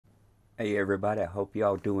Hey everybody, I hope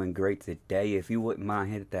y'all doing great today. If you wouldn't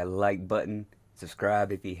mind hit that like button,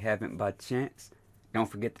 subscribe if you haven't by chance.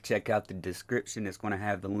 Don't forget to check out the description. It's going to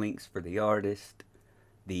have the links for the artist,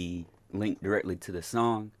 the link directly to the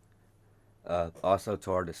song, also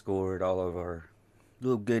to our Discord, all of our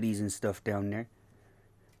little goodies and stuff down there.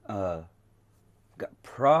 Got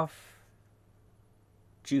Prof,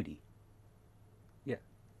 Judy. Yeah,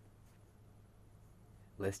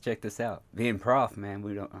 let's check this out. Being Prof, man,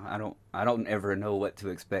 I don't ever know what to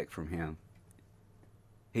expect from him.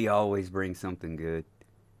 He always brings something good.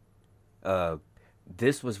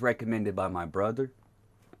 This was recommended by my brother.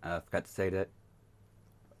 I forgot to say that.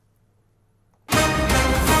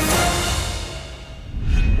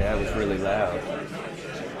 That was really loud.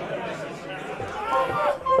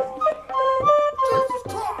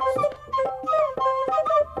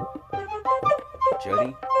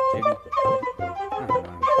 Judy? Judy? I don't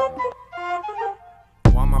know.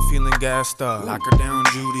 Why am I feeling gassed up? Lock her down,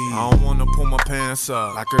 Judy. I don't wanna pull my pants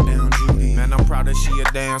up. Lock her down, Judy. Man, I'm proud that she a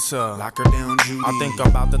dancer. Lock her down, Judy. I think I'm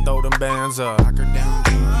about to throw them bands up. Lock her down,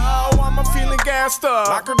 Judy. Oh, why am I feeling gassed up?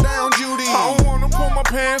 Lock her down, Judy. I don't wanna pull my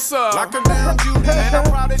pants up. Lock her down, Judy. Man, I'm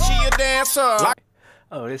proud that she a dancer.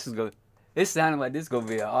 Oh, this is good. It sounded like this is gonna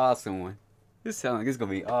be an awesome one. This sounds like it's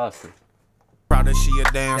gonna be awesome. Proud that she a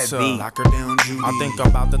dancer. Lock her down, Judy. I think I'm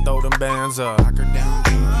about to throw them bands up. Lock her down,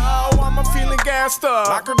 Judy. Oh, why am I feeling gassed up?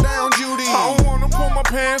 Lock her down, Judy. I don't wanna pull my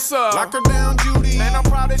pants up. Lock her down, Judy. Man, I'm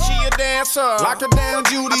proud that she a dancer. Lock her down,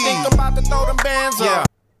 Judy. I think I'm about to throw them bands up.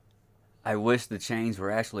 I wish the chains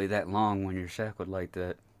were actually that long when you're shackled like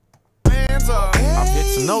that. I've hit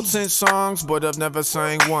some notes in songs, but I've never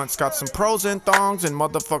sang once. Got some pros and thongs, and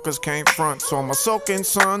motherfuckers can't front. So I'ma soak in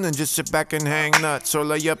sun and just sit back and hang nuts, or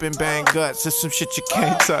lay up and bang guts. There's some shit you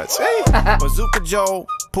can't touch. Hey, Bazooka Joe,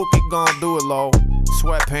 Pookie gon' do it low.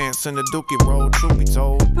 Sweatpants in the dookie roll, truth be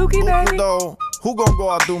told. Pookie baby. Though, who gon' go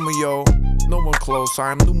out do me, yo? No one close,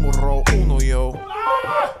 I'm numero uno, yo.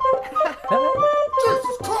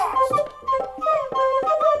 Jesus Christ!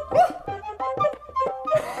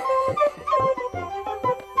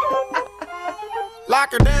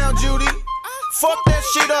 Lock her down, Judy. Fuck that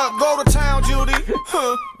shit up, go to town, Judy.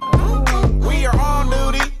 Huh. We are on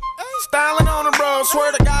duty. Styling on the road,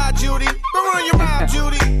 swear to God, Judy. Go run your mouth,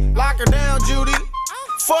 Judy. Lock her down, Judy.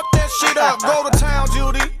 Fuck that shit up, go to town,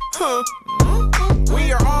 Judy. Huh.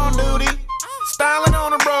 We are on duty. Styling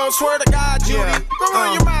on the road, swear to God, Judy. Go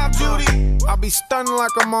run your mouth, Judy. I be stunning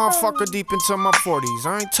like a motherfucker deep into my 40s.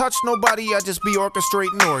 I ain't touch nobody, I just be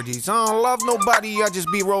orchestrating orgies. I don't love nobody, I just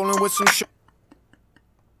be rolling with some shit.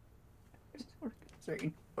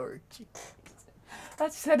 I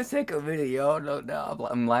just had to take a video. No,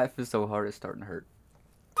 I'm laughing so hard it's starting to hurt.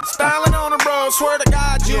 Styling on the road, swear to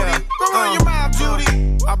God, Judy. Go run your mouth, Judy.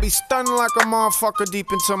 I be stunning like a motherfucker deep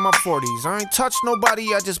into my 40s. I ain't touch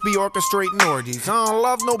nobody, I just be orchestrating orgies. I don't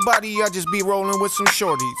love nobody, I just be rolling with some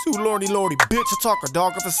shorties. Ooh, lordy, lordy, bitch, I talk a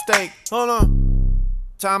dog of a steak. Hold on.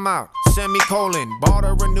 Time out, semicolon. Bought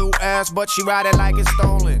her a new ass, but she ride it like it's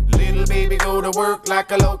stolen. Little baby go to work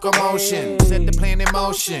like a locomotion. Set the plan in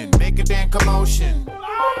motion, make a damn commotion.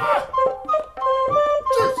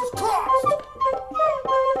 Jesus Christ!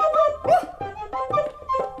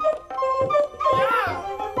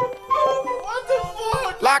 What the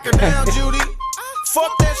fuck? Lock her down, Judy.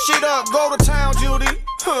 Fuck that shit up, go to town, Judy.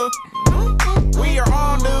 Huh. We are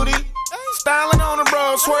on duty. Styling on the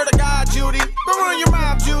road, swear to God, Judy. Go run your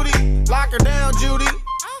mouth, Judy. Lock her down, Judy.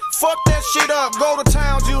 Fuck that shit up, go to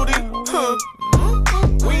town, Judy. Huh.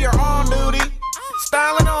 We are on duty.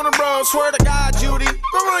 Styling on the road, swear to God, Judy.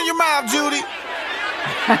 Go run your mouth, Judy.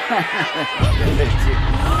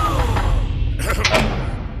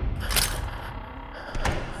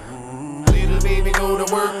 Little baby go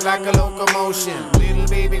to work like a locomotion. Little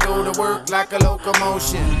baby go to work like a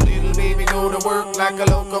locomotion. Little baby go to work like a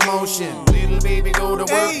locomotion. Little baby go to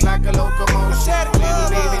work like a locomotion. Little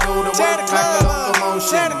baby go to work like a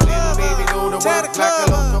locomotion. Little baby go to work like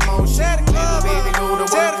a locomotion. Little baby go to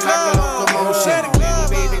work like a locomotion. Little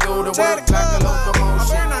baby go to work like a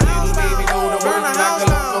locomotion. Little baby go to work like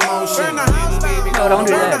a locomotion. Little baby No, don't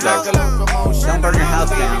do that, though. Don't burn your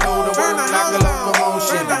house down. go to work like a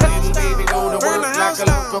locomotion. Little baby go to work like a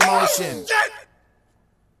locomotion.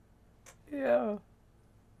 Yeah.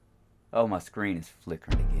 Oh, my screen is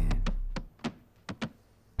flickering again.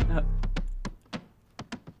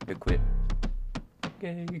 It quit.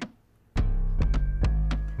 Okay.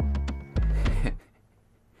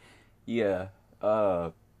 Yeah.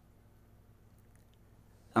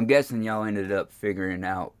 I'm guessing y'all ended up figuring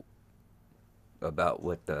out about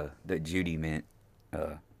what the Judy meant.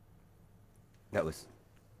 That was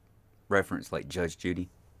reference like Judge Judy.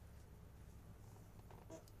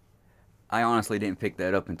 I honestly didn't pick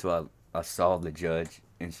that up until I saw the judge,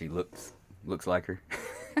 and she looks like her.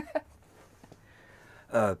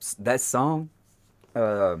 That song,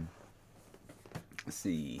 let's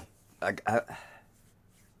see, I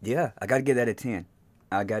yeah, I gotta give that a 10.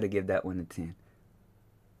 I gotta give that one a 10.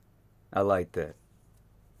 I like that.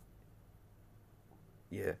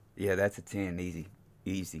 Yeah, that's a 10. Easy,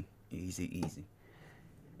 easy, easy, easy.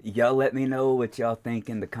 Y'all let me know what y'all think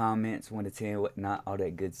in the comments. 1 to 10, whatnot, all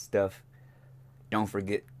that good stuff. Don't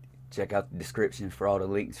forget, check out the description for all the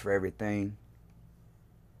links for everything.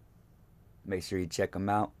 Make sure you check them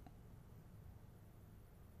out.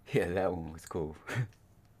 Yeah, that one was cool.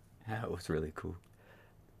 That was really cool.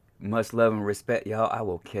 Much love and respect, y'all. I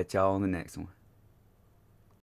will catch y'all on the next one.